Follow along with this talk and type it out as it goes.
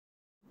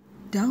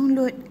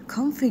Download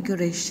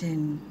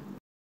configuration.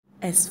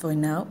 As for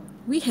now,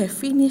 we have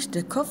finished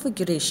the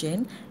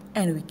configuration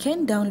and we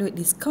can download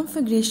this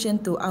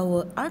configuration to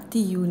our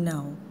RTU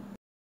now.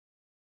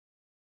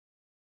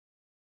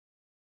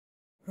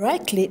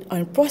 Right-click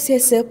on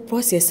Processor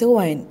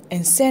 1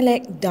 and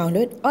select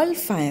Download All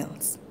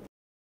Files.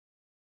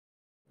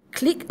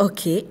 Click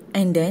OK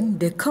and then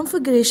the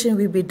configuration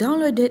will be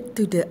downloaded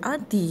to the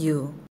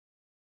RTU.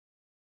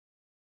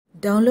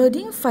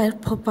 Downloading file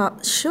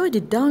pop-up show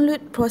the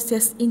download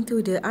process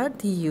into the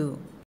RTU.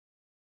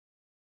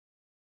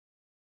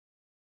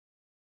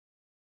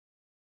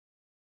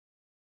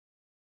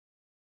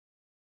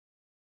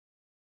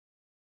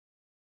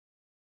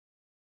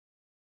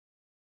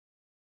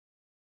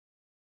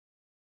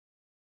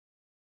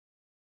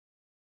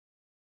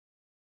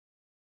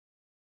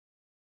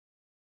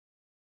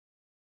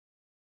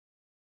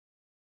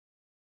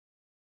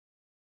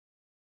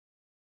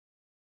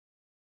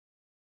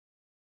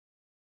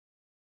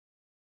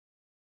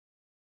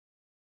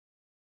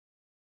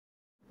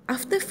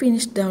 After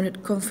finish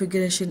download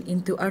configuration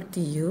into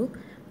RTU,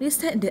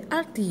 reset the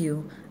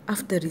RTU.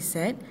 After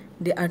reset,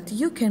 the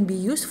RTU can be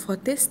used for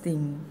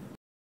testing.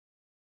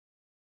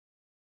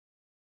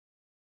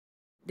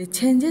 The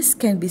changes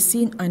can be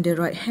seen on the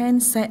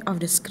right-hand side of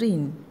the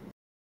screen.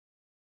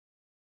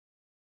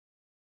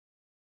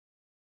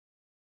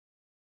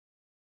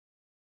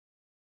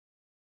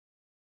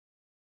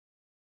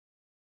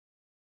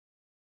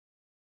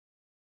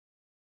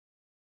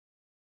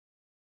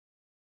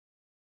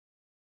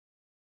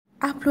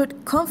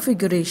 Upload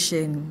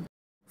configuration.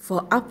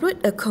 For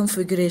upload a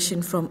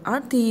configuration from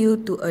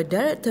RTU to a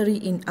directory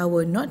in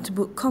our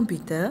notebook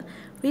computer,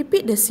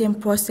 repeat the same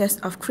process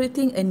of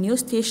creating a new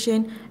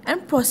station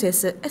and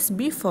processor as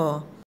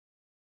before.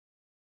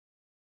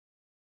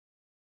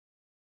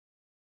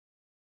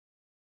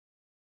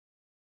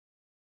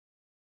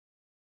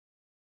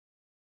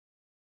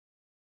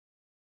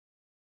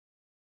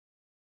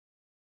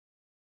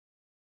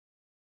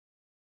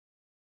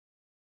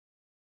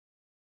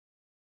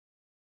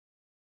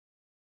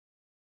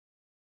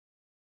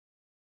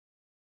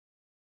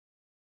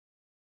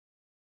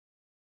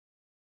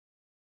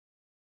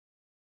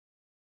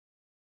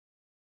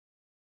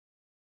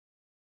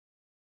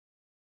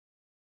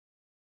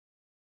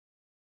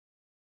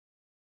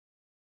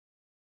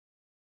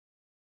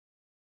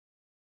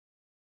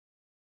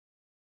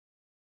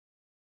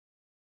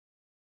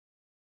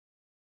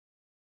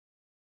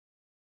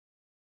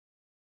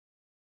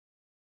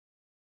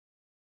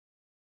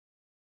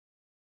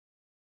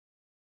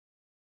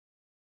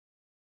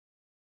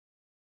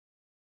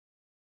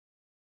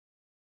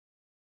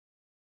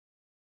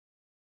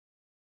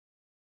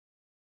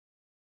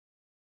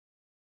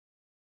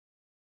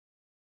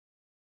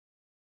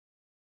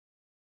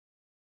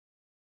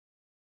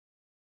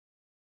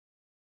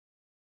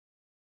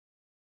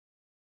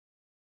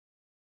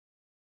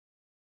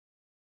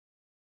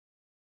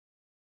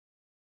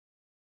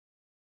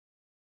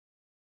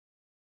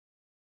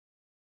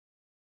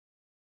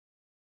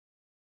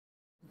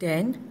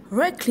 Then,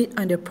 right-click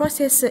on the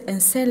processor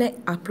and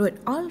select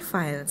Upload All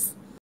Files.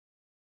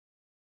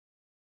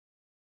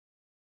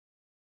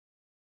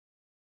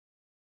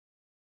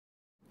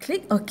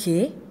 Click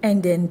OK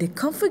and then the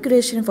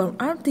configuration from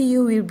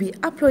RTU will be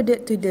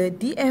uploaded to the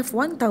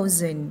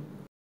DF1000.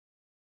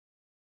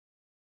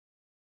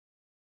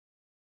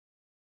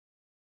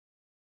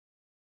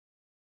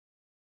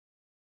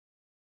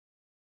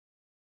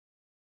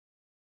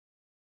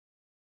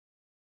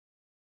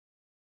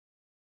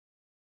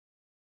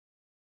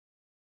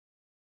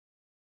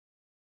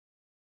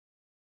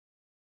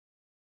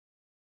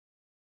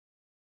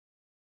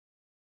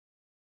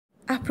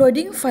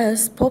 Uploading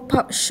files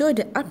pop-up show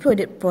the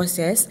uploaded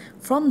process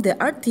from the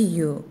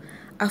RTU.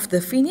 After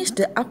finish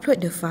the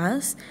upload the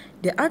files,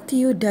 the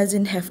RTU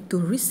doesn't have to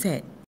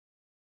reset.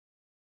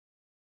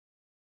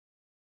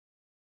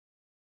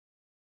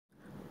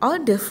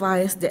 All the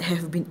files that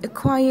have been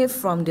acquired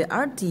from the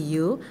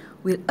RTU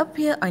will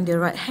appear on the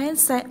right-hand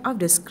side of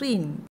the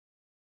screen.